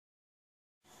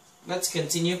let's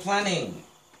continue planning.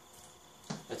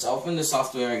 Let's open the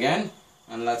software again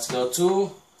and let's go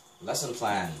to lesson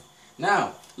plan.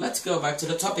 Now, let's go back to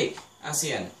the topic,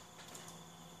 ASEAN.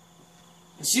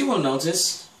 As you will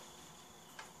notice,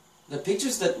 the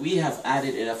pictures that we have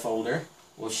added in a folder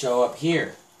will show up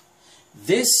here.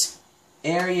 This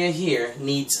area here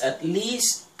needs at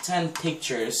least 10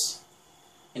 pictures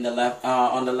in the left,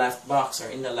 on the left box or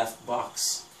in the left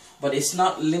box. But it's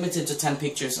not limited to 10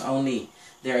 pictures only.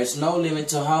 There is no limit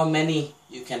to how many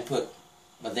you can put.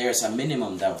 But there is a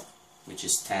minimum though, which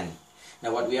is 10.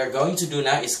 Now what we are going to do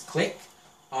now is click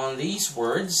on these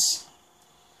words.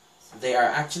 They are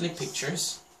actually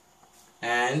pictures.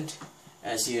 And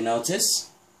as you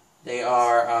notice, they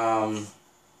are,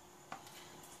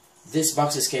 this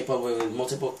box is capable with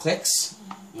multiple clicks,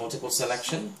 multiple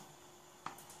selection.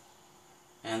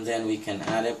 And then we can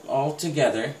add it all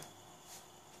together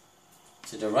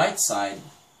to the right side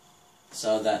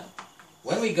so that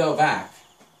when we go back,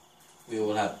 we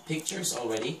will have pictures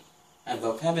already and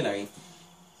vocabulary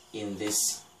in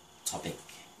this topic.